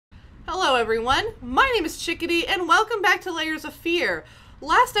Hello everyone, my name is Chickadee and welcome back to Layers of Fear.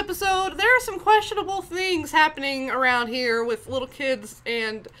 Last episode, there are some questionable things happening around here with little kids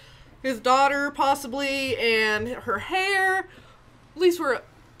and his daughter possibly, and her hair. At least we're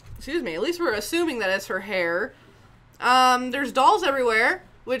assuming that it's her hair. There's dolls everywhere,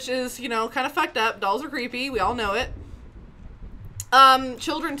 which is, you know, kind of fucked up. Dolls are creepy, we all know it.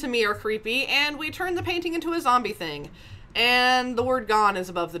 Children to me are creepy, and we turned the painting into a zombie thing. And the word gone is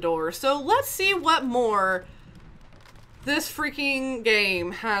above the door. So let's see what more this freaking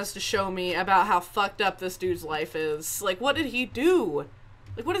game has to show me about how fucked up this dude's life is. Like, what did he do?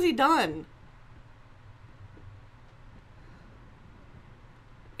 Like, what has he done?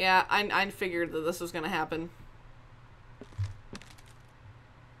 Yeah, I figured that this was gonna happen.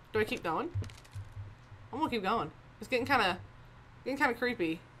 Do I keep going? I'm gonna keep going. It's getting kind of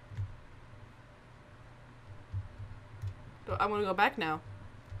creepy. I'm gonna go back now.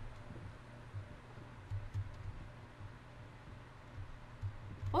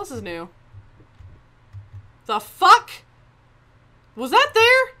 Well, this is new. The fuck? Was that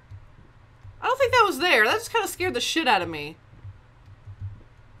there? I don't think that was there. That just kind of scared the shit out of me.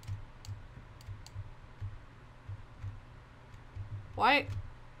 Why?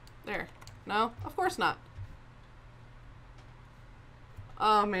 There. No? Of course not.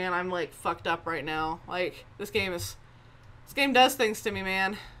 Oh man, I'm like fucked up right now. Like, this game does things to me,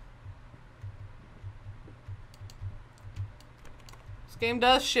 man. This game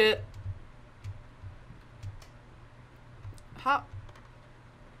does shit. How?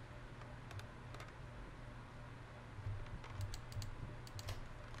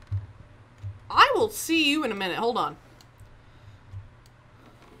 I will see you in a minute. Hold on.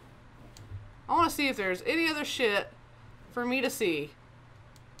 I want to see if there's any other shit for me to see.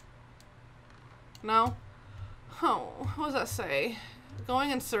 No? Oh, what does that say? Going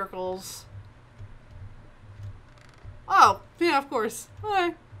in circles. Oh, yeah, of course.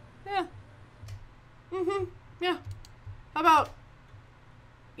 Okay. Yeah. Yeah. How about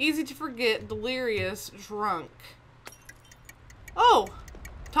easy to forget, delirious, drunk? Oh!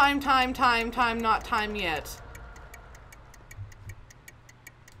 Time, not time yet.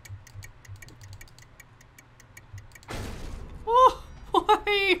 Oh,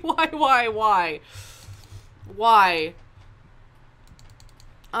 why? Why?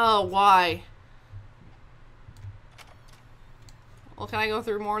 Oh, why? Well, can I go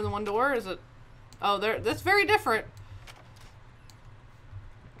through more than one door? Is it... Oh, that's very different.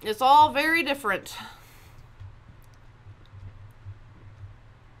 It's all very different.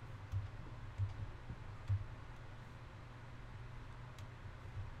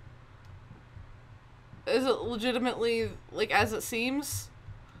 Is it legitimately, like, as it seems?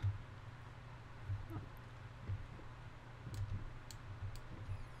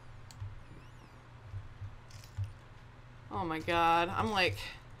 Oh my god, I'm like,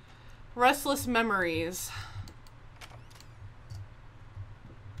 restless memories.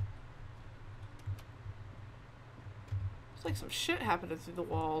 It's like some shit happening through the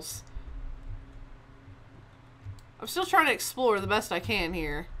walls. I'm still trying to explore the best I can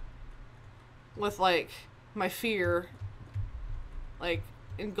here. With, like, my fear, like,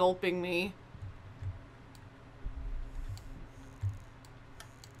 engulfing me.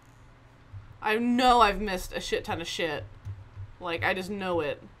 I know I've missed a shit ton of shit. Like, I just know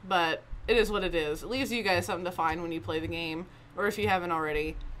it. But it is what it is. It leaves you guys something to find when you play the game. Or if you haven't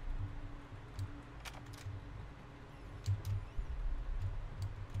already.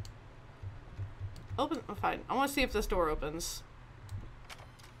 Open. Oh, fine. I want to see if this door opens.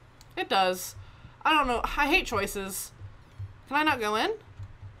 It does. I don't know. I hate choices. Can I not go in?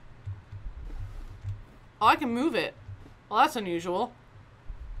 Oh, I can move it. Well, that's unusual.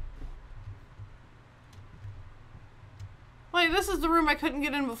 Wait, this is the room I couldn't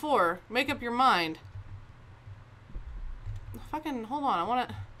get in before. Make up your mind. Fucking, hold on.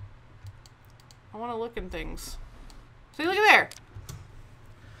 I wanna look in things. See, look at there.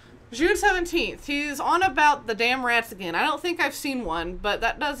 June 17th. He's on about the damn rats again. I don't think I've seen one, but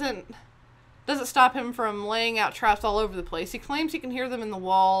that doesn't stop him from laying out traps all over the place. He claims he can hear them in the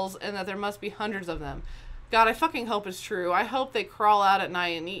walls and that there must be hundreds of them. God, I fucking hope it's true. I hope they crawl out at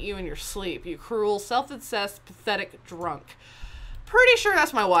night and eat you in your sleep, you cruel, self-obsessed, pathetic drunk. Pretty sure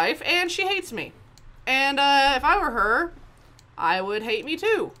that's my wife, and she hates me. And if I were her, I would hate me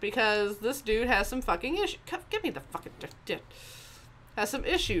too, because this dude has some fucking issues. Give me the fucking... Has some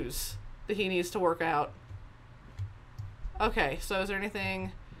issues that he needs to work out. Okay, so is there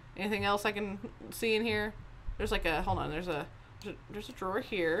anything else I can see in here? There's like a... Hold on, there's a drawer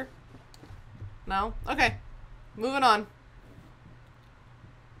here. No? Okay. Moving on.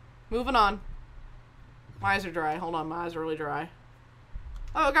 Moving on. My eyes are dry. Hold on, my eyes are really dry.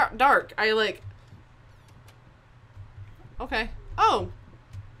 Oh, it got dark. Okay. Oh!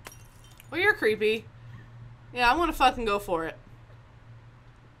 Well, you're creepy. Yeah, I want to fucking go for it.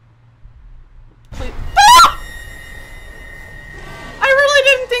 Please. Ah! I really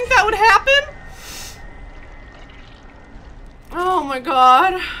didn't think that would happen. Oh my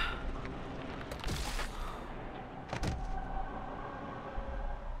god.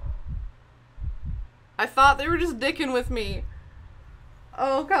 I thought they were just dicking with me.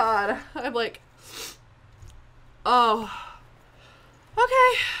 Oh god. I'm like... Oh.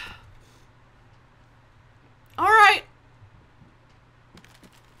 Okay. Alright.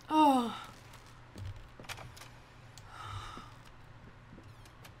 Oh.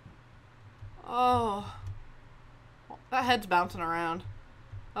 Oh. That head's bouncing around.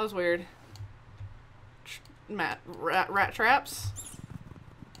 That was weird. Rat traps?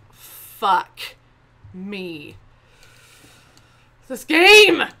 Fuck me. This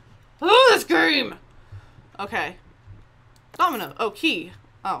game! Oh, this game! Okay. Domino. Oh, key.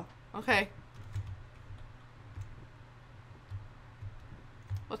 Oh, okay.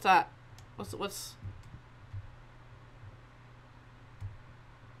 What's that? What's...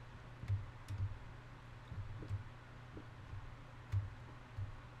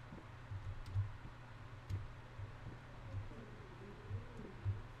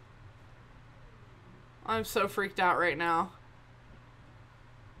 I'm so freaked out right now.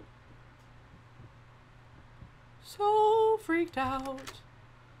 So freaked out.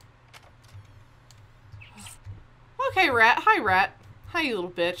 Okay, rat. Hi, rat. Hi, you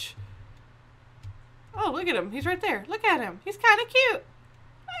little bitch. Oh, look at him. He's right there. Look at him. He's kind of cute.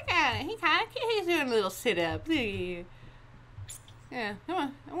 Look at him. He's kind of cute. He's doing a little sit-up. Yeah, come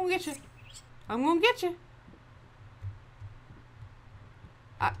on. I'm gonna get you. I'm gonna get you.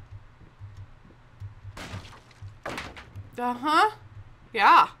 Uh-huh.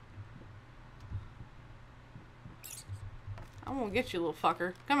 Yeah. I'm gonna get you, little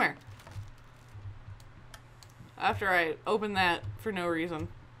fucker. Come here. After I open that for no reason.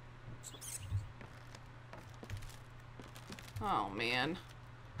 Oh, man.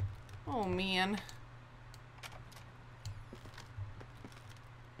 Oh, man.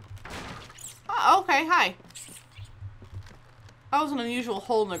 Oh, okay, hi. That was an unusual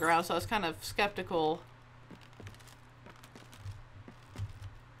hole in the ground, so I was kind of skeptical.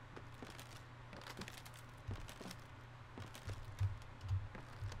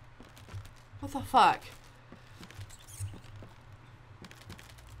 What the fuck?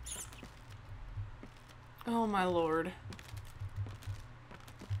 Oh my lord.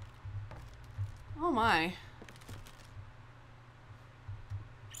 Oh my.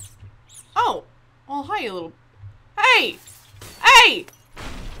 Oh! Well, hi, you little... Hey! Hey!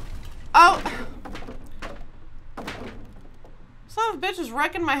 Oh! Son of a bitch is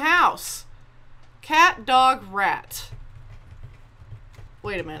wrecking my house. Cat, dog, rat.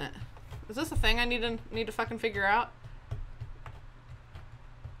 Wait a minute. Is this a thing I need to fucking figure out?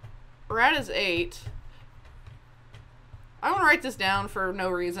 Rat is 8. I want to write this down for no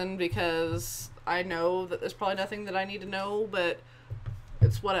reason because I know that there's probably nothing that I need to know, but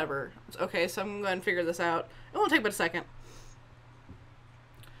it's whatever. It's okay, so I'm going to go ahead and figure this out. It won't take but a second.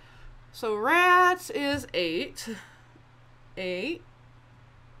 So rat is 8. 8.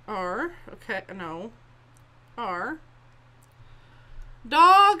 R. Okay, no. R.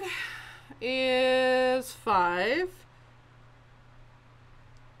 Dog is 5.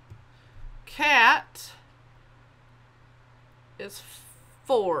 Cat is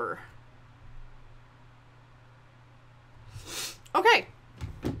 4. Okay.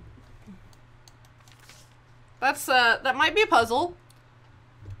 That's that might be a puzzle.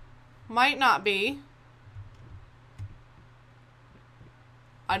 Might not be.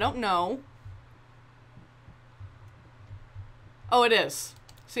 I don't know. Oh, it is.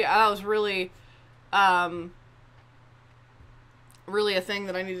 See, that was really really a thing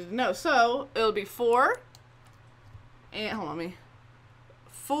that I needed to know. So, it'll be 4. And, hold on me.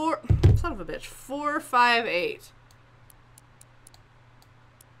 4, son of a bitch. 4, 5, 8.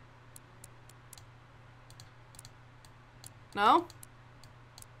 No?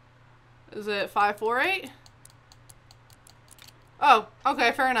 Is it 5, 4, 8? Oh,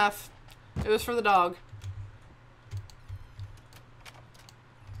 okay, fair enough. It was for the dog.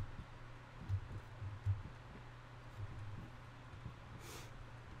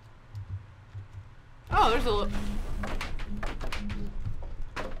 Oh, there's a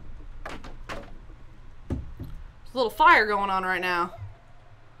little fire going on right now.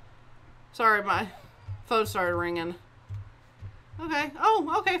 Sorry, my phone started ringing. Okay.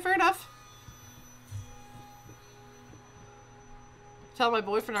 Oh, okay, fair enough. Tell my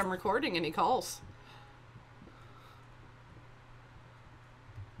boyfriend I'm recording and he calls.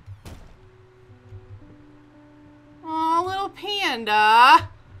 Aw, little panda.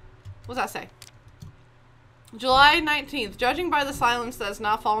 What does that say? July 19th. Judging by the silence that has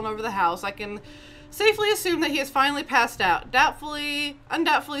now fallen over the house, I can safely assume that he has finally passed out.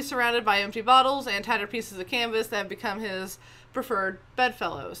 Undoubtedly surrounded by empty bottles and tattered pieces of canvas that have become his preferred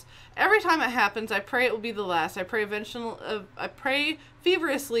bedfellows. Every time it happens, I pray it will be the last. I pray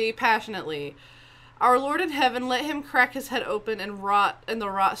feverishly, passionately. Our Lord in heaven, let him crack his head open and the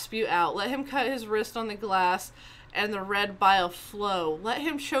rot spew out. Let him cut his wrist on the glass and the red bile flow. Let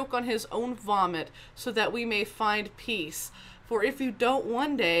him choke on his own vomit so that we may find peace. For if you don't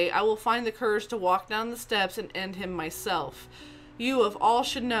one day, I will find the courage to walk down the steps and end him myself. You of all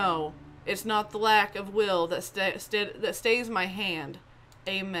should know, it's not the lack of will that stays my hand.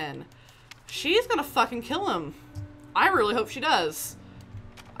 Amen. She's gonna fucking kill him. I really hope she does.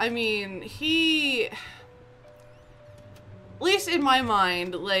 I mean, he... At least in my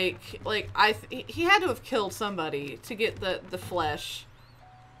mind, he had to have killed somebody to get the flesh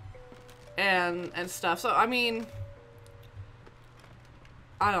and stuff. So, I mean...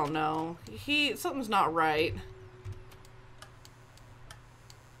 I don't know. Something's not right.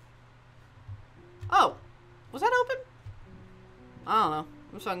 Oh, was that open? I don't know.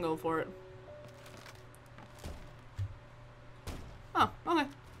 I'm just fucking going for it. Oh, okay. You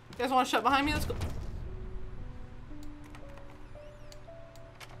guys want to shut behind me? Let's go.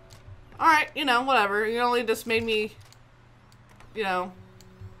 Alright, you know, whatever. You only just made me, you know,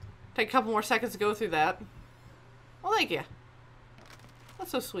 take a couple more seconds to go through that. Well, thank you.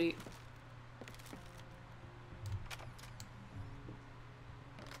 That's so sweet.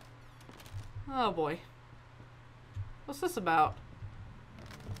 Oh boy. What's this about?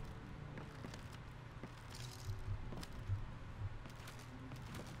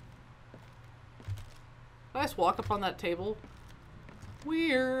 Did I just walk up on that table?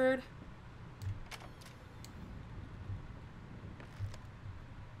 Weird.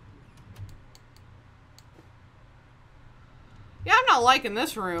 Yeah, I'm not liking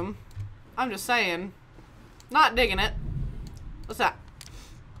this room. I'm just saying. Not digging it. What's that?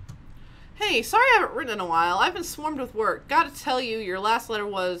 Hey, sorry I haven't written in a while. I've been swarmed with work. Gotta tell you, your last letter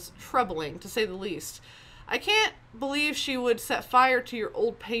was troubling, to say the least. I can't believe she would set fire to your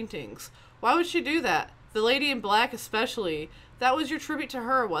old paintings. Why would she do that? The lady in black especially. That was your tribute to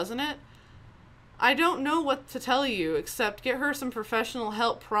her, wasn't it? I don't know what to tell you, except get her some professional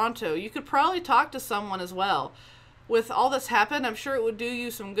help pronto. You could probably talk to someone as well. With all that's happened, I'm sure it would do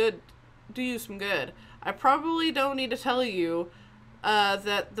you some good. I probably don't need to tell you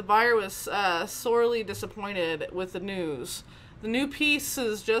that the buyer was sorely disappointed with the news. The new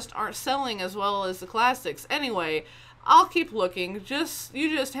pieces just aren't selling as well as the classics. Anyway, I'll keep looking. You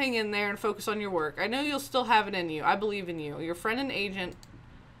just hang in there and focus on your work. I know you'll still have it in you. I believe in you. Your friend and agent.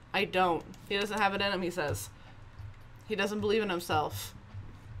 I don't. He doesn't have it in him, he says. He doesn't believe in himself.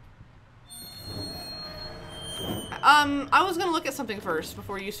 I was gonna look at something first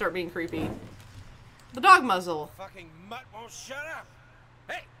before you start being creepy. The dog muzzle. Fucking mutt won't shut up.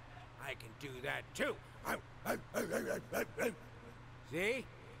 Hey, I can do that too. See?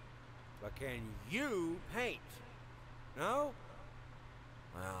 But can you paint? No?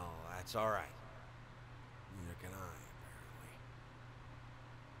 Well, that's all right. Neither can I,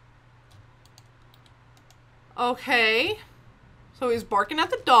 apparently. Okay. So he's barking at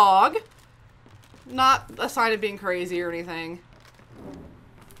the dog. Not a sign of being crazy or anything.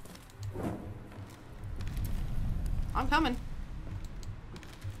 I'm coming.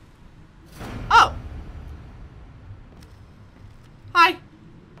 Oh! Hi!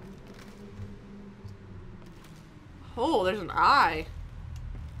 Oh, there's an eye.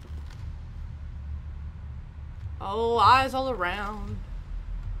 Oh, eyes all around.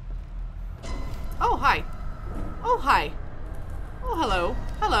 Oh, hi. Oh, hi. Oh, hello.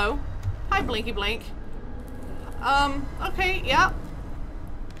 Hello. Hi, Blinky Blink. Okay, yeah.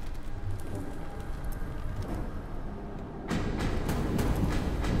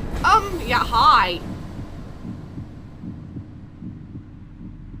 Yeah, hi.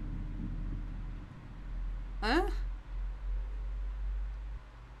 Huh?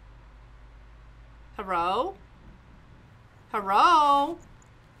 Hello? Hello?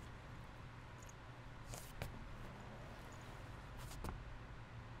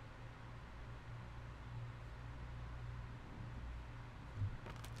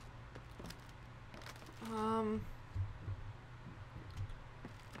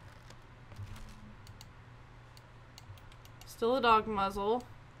 Still a dog muzzle.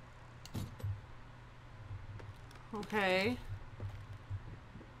 Okay.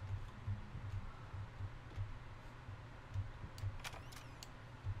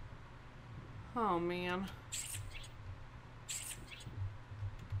 Oh, man.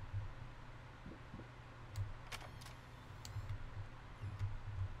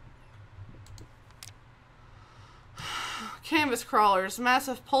 Canvas crawlers.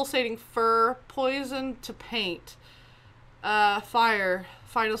 Massive pulsating fur. Poison to paint. Fire.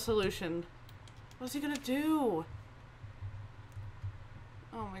 Final solution. What's he gonna do?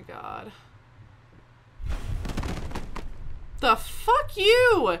 Oh my god. The fuck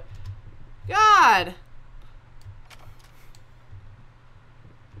you! God!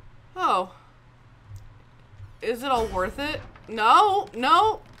 Oh. Is it all worth it? No!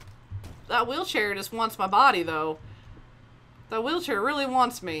 No! That wheelchair just wants my body, though. That wheelchair really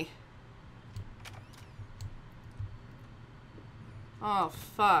wants me. Oh,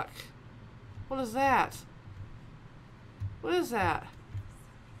 fuck. What is that? What is that?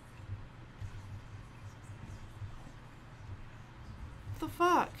 What the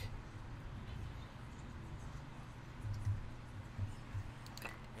fuck?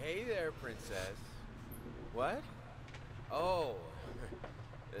 Hey there, princess. What? Oh,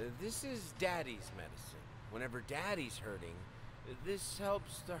 this is Daddy's medicine. Whenever Daddy's hurting, this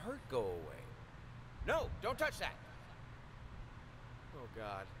helps the hurt go away. No, don't touch that. Oh,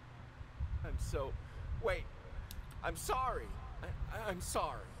 God. I'm so... Wait. I'm sorry. I'm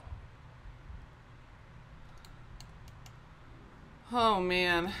sorry. Oh,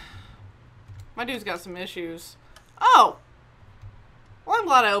 man. My dude's got some issues. Oh! Well, I'm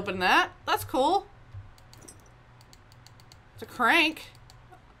glad I opened that. That's cool. It's a crank.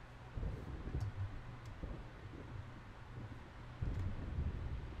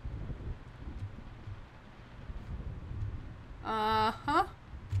 Uh-huh.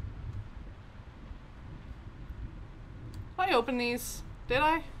 Did I open these? Did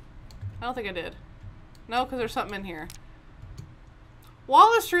I? I don't think I did. No, because there's something in here.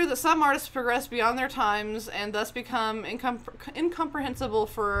 While it's true that some artists progress beyond their times and thus become incomprehensible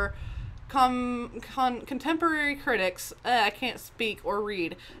for contemporary critics, I can't speak or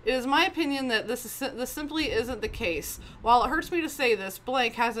read. It is my opinion that this simply isn't the case. While it hurts me to say this,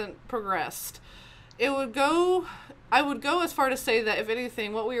 blank hasn't progressed. I would go as far to say that, if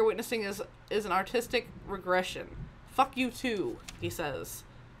anything, what we are witnessing is an artistic regression. Fuck you too, he says.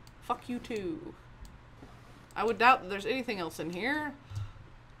 Fuck you too. I would doubt that there's anything else in here.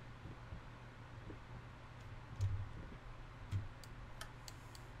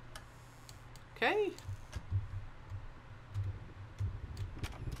 Okay.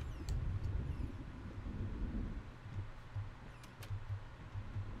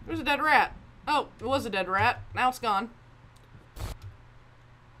 There's a dead rat. Oh, it was a dead rat. Now it's gone.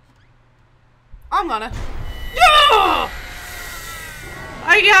 I'm gonna... Yeah!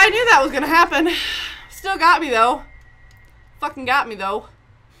 Yeah, I knew that was gonna happen. Still got me, though. Fucking got me, though.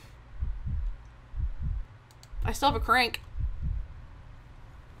 I still have a crank.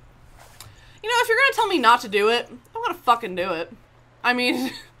 You know, if you're gonna tell me not to do it, I'm gonna fucking do it. I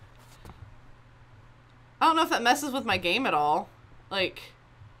mean... I don't know if that messes with my game at all. Like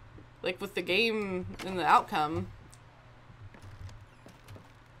with the game and the outcome.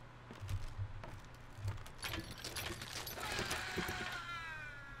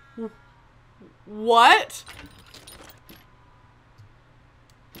 What?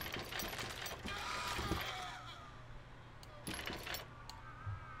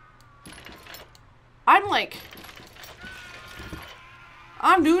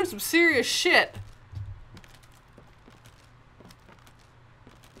 I'm doing some serious shit.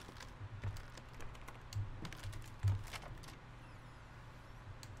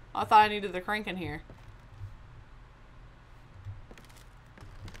 I thought I needed the crank in here.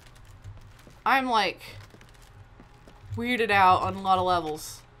 I'm like weirded out on a lot of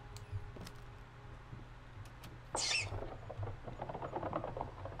levels.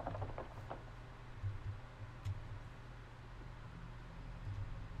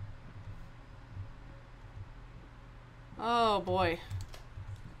 Oh boy.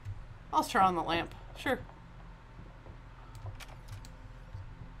 I'll turn on the lamp. Sure.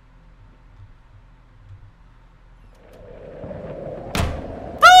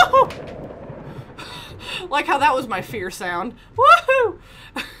 Oh! Like how that was my fear sound. Woohoo!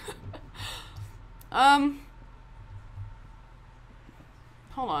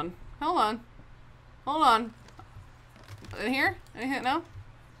 Hold on. Hold on. Hold on. In here? Anything? No?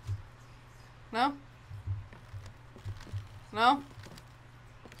 No? No?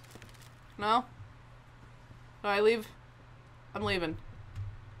 No? Do I leave? I'm leaving.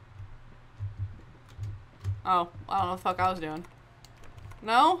 Oh, I don't know what the fuck I was doing.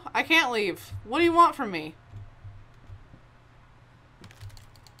 No, I can't leave. What do you want from me?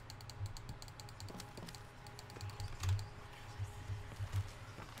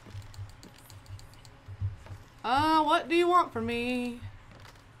 What do you want from me?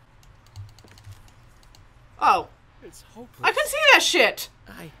 Oh. It's hopeless. I can see that shit!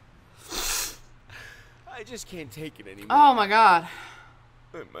 I just can't take it anymore. Oh my god.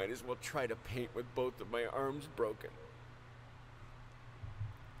 I might as well try to paint with both of my arms broken.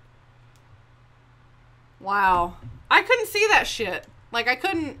 Wow. I couldn't see that shit. Like, I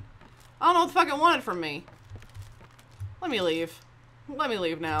don't know what the fuck it wanted from me. Let me leave. Let me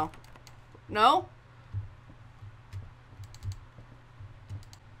leave now. No?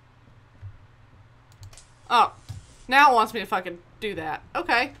 Oh. Now it wants me to fucking do that.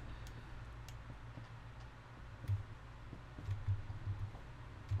 Okay.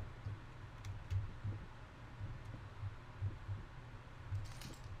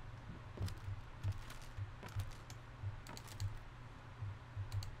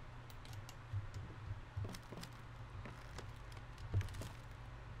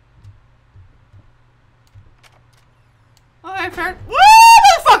 Okay, fair. Woo,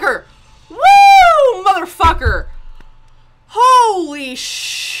 motherfucker! Woo, motherfucker! Holy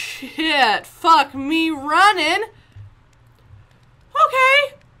shit! Fuck me running.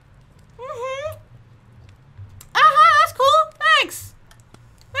 Okay. That's cool. Thanks.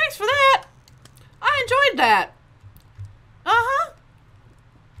 Thanks for that. I enjoyed that.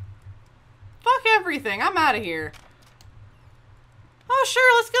 Fuck everything. I'm out of here. Oh,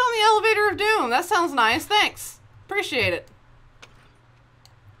 sure. Let's get on the elevator of doom. That sounds nice. Thanks. Appreciate it.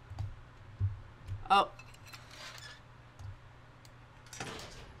 Oh.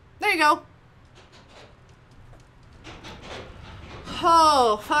 There you go.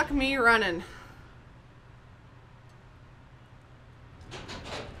 Oh, fuck me running.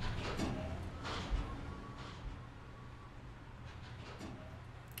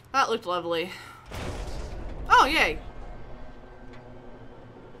 That looked lovely. Oh, yay.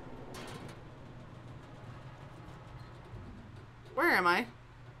 Where am I?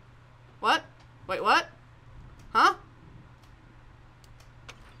 What? Wait, what? Huh?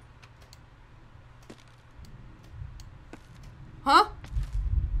 Huh?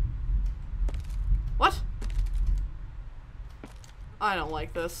 What? I don't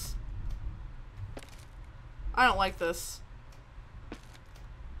like this. I don't like this.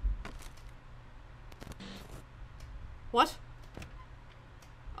 What?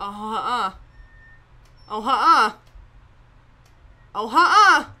 Oh, Oh,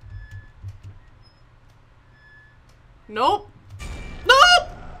 Oh, Nope. Nope!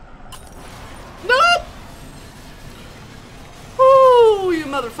 Nope! Ooh, you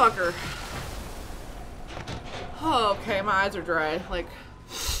motherfucker. Oh, okay, my eyes are dry. Like,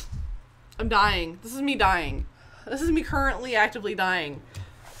 I'm dying. This is me dying. This is me currently actively dying.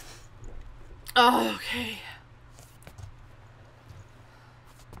 Oh, okay.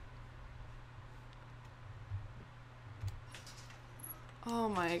 Oh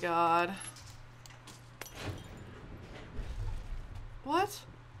my god. What?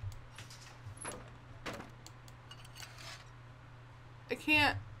 I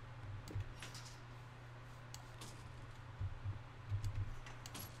can't.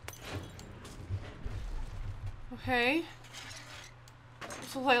 Okay.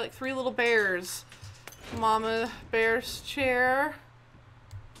 This looks like 3 little bears. Mama bear's chair.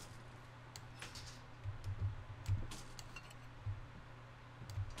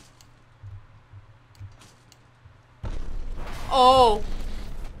 Oh.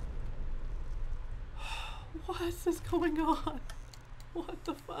 What is going on? What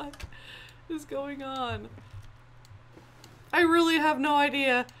the fuck is going on? I really have no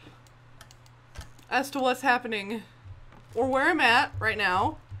idea as to what's happening or where I'm at right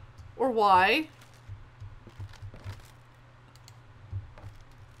now or why.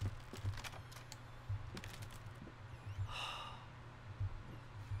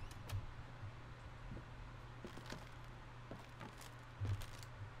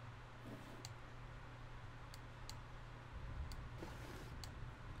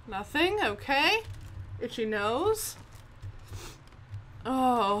 Nothing, okay. Itchy nose.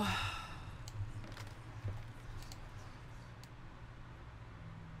 Oh.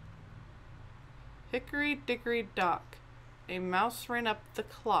 Hickory dickory dock. A mouse ran up the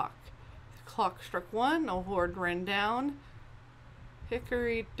clock. The clock struck 1, a horde ran down.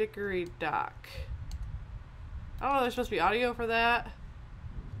 Hickory dickory dock. Oh, there's supposed to be audio for that?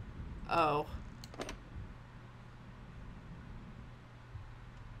 Oh.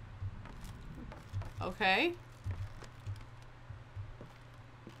 Okay.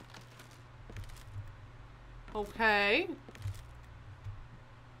 Okay.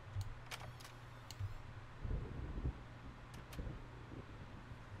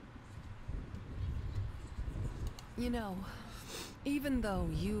 You know, even though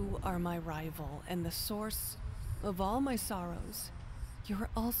you are my rival and the source of all my sorrows, you're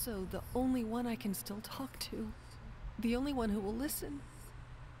also the only one I can still talk to. The only one who will listen.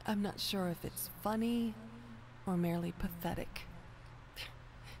 I'm not sure if it's funny or merely pathetic.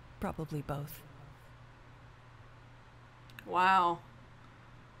 Probably both. Wow.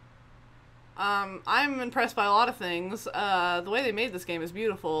 I'm impressed by a lot of things. The way they made this game is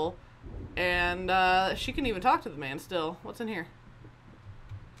beautiful. And, she can even talk to the man still. What's in here?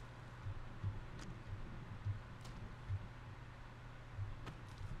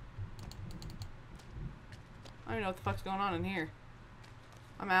 I don't even know what the fuck's going on in here.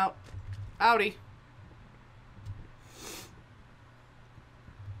 I'm out. Outie.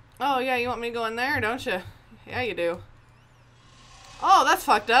 Oh, yeah, you want me to go in there, don't you? Yeah, you do. Oh, that's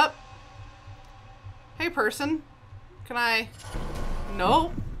fucked up. Hey, person. Can I...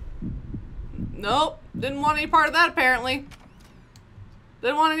 Nope. Nope. Didn't want any part of that, apparently.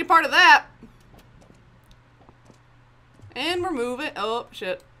 Didn't want any part of that. And we're moving. Oh,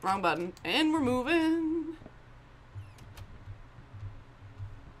 shit. Wrong button. And we're moving.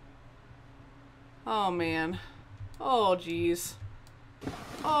 Oh, man. Oh, jeez.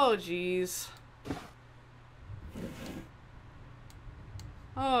 Oh, jeez.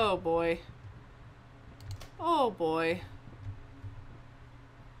 Oh, boy. Oh, boy.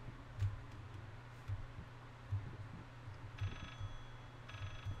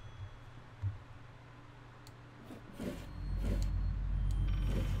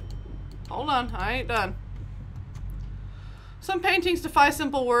 Hold on, I ain't done. Some paintings defy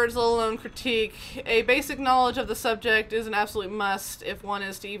simple words, let alone critique. A basic knowledge of the subject is an absolute must if one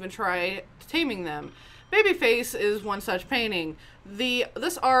is to even try taming them. Babyface is one such painting.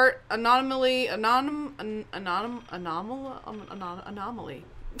 This art anomaly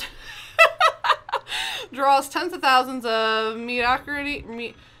draws tens of thousands of mediocrity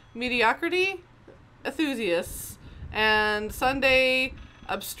enthusiasts and Sunday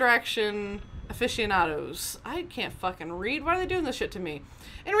abstraction aficionados. I can't fucking read. Why are they doing this shit to me?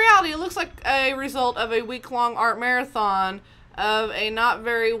 In reality, it looks like a result of a week-long art marathon of a not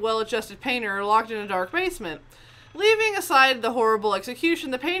very well-adjusted painter locked in a dark basement. Leaving aside the horrible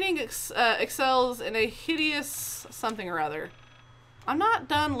execution, the painting excels in a hideous something or other. I'm not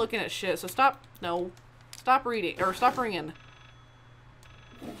done looking at shit, so stop. No. Stop reading. Or stop ringing.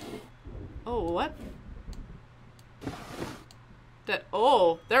 Oh, what?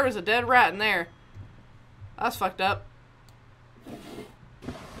 Oh, there was a dead rat in there. That's fucked up.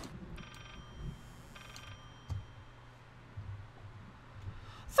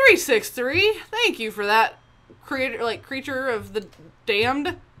 "363. Thank you for that, creature of the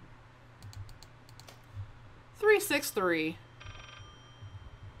damned." 363.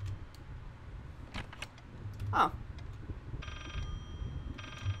 Oh.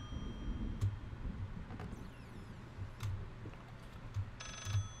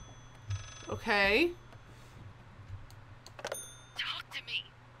 Okay. Talk to me.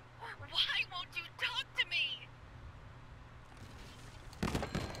 Why won't you talk to me?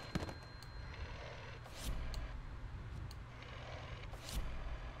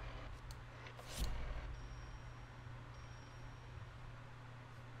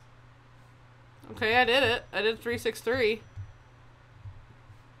 Okay, I did it. I did 363.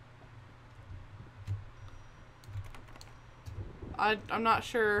 I'm not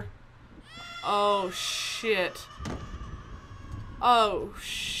sure. Oh, shit. Oh,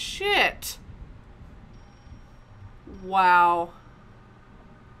 shit. Wow.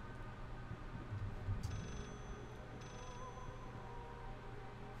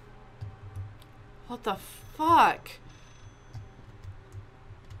 What the fuck?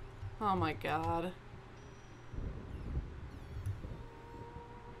 Oh my god.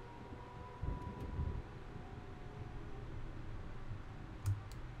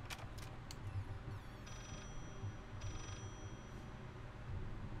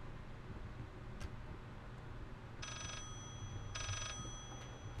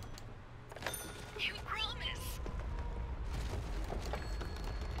 You promise.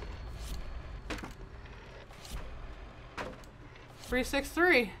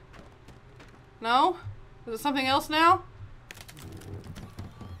 363. No? Is it something else now?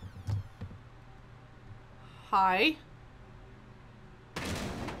 Hi.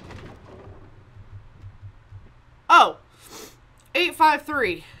 Oh.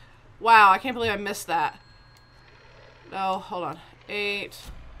 853. Wow, I can't believe I missed that. No, hold on. 8,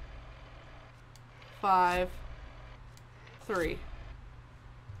 5, 3.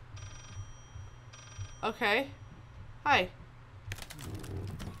 Okay. Hi.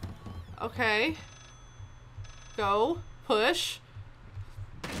 Okay. Go. Push.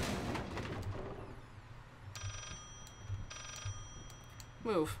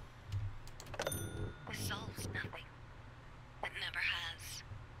 Move. This solves nothing. It never has.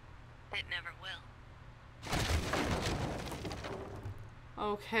 It never will.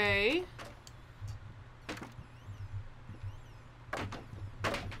 Okay.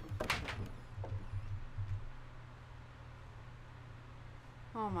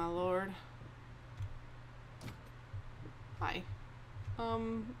 Oh my lord. Hi. I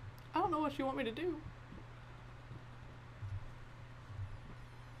don't know what you want me to do.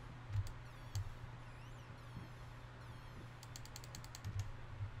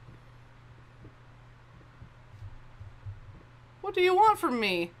 What do you want from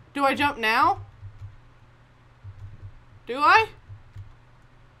me? Do I jump now? Do I?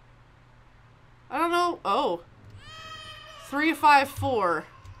 I don't know. Oh. 3, 5, 4.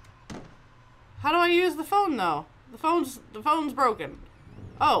 How do I use the phone though? The phone's broken.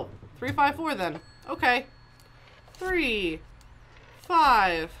 Oh, 3, 5, 4 then. Okay. 3,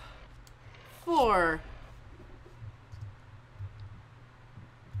 5, 4.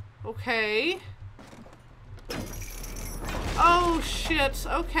 Okay. Oh shit.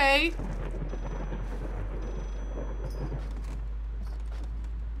 Okay.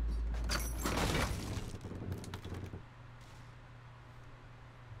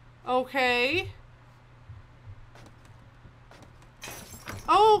 Okay.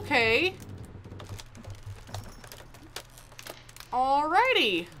 Okay.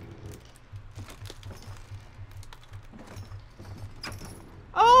 Alrighty.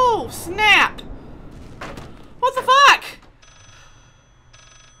 Oh, snap! What the fuck?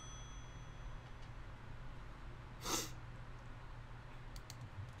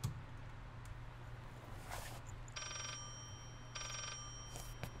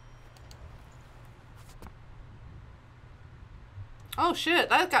 Oh shit,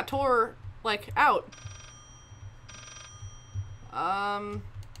 that got tore, like, out.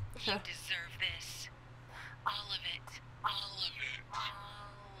 You deserve this. All of it. All of it.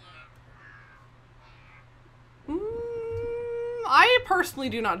 All of it. I personally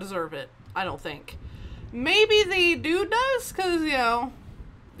do not deserve it. I don't think. Maybe the dude does, cause you know,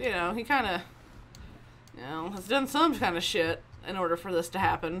 he kind of, has done some kind of shit in order for this to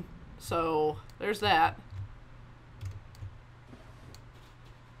happen. So there's that.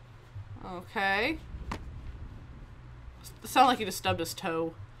 Okay. It sounded like he just stubbed his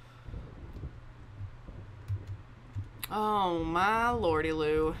toe. Oh my lordy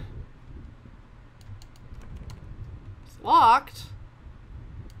Lou. It's locked.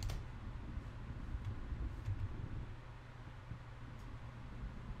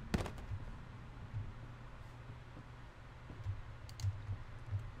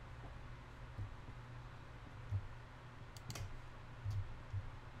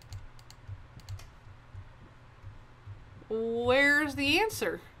 Where's the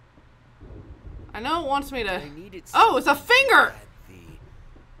answer? I know it wants me to... Oh, it's a finger!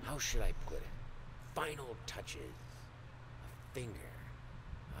 How should I put it? Final touches. A finger.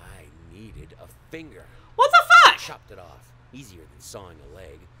 I needed a finger. What the fuck? Chopped it off. Easier than sawing a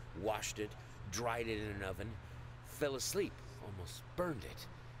leg. Washed it. Dried it in an oven. Fell asleep. Almost burned it.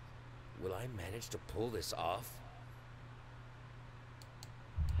 Will I manage to pull this off?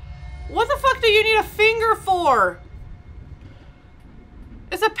 What the fuck do you need a finger for?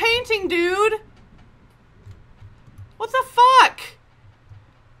 It's a painting, dude. What the fuck?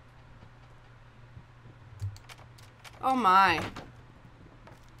 Oh my.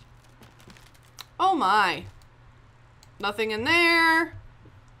 Oh my. Nothing in there.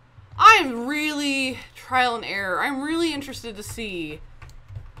 I am really trial and error. I'm really interested to see,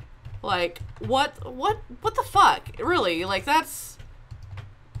 like, what the fuck? Really, like, that's...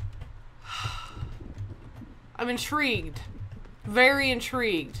 I'm intrigued. Very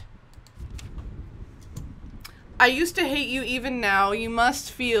intrigued. I used to hate you, even now. You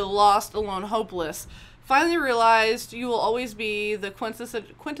must feel lost, alone, hopeless. Finally realized you will always be the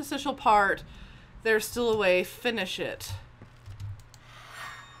quintessential part. There's still a way. Finish it.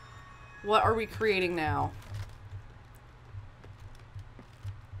 What are we creating now?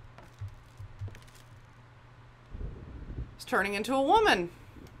 It's turning into a woman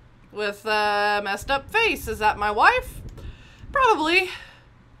with a messed up face. Is that my wife? Probably.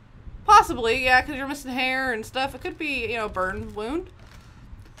 Possibly, yeah, because you're missing hair and stuff. It could be, burn wound.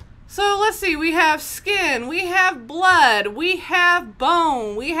 So let's see, we have skin, we have blood, we have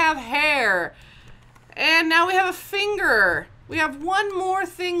bone, we have hair, and now we have a finger. We have one more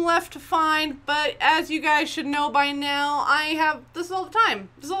thing left to find, but as you guys should know by now, this is all the time.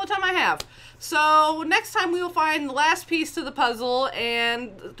 This is all the time I have. So next time we will find the last piece to the puzzle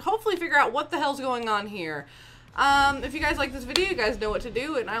and hopefully figure out what the hell's going on here. If you guys like this video, you guys know what to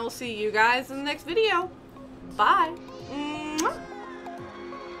do, and I will see you guys in the next video. Bye. Mwah.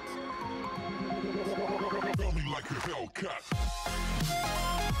 Like a Hellcat.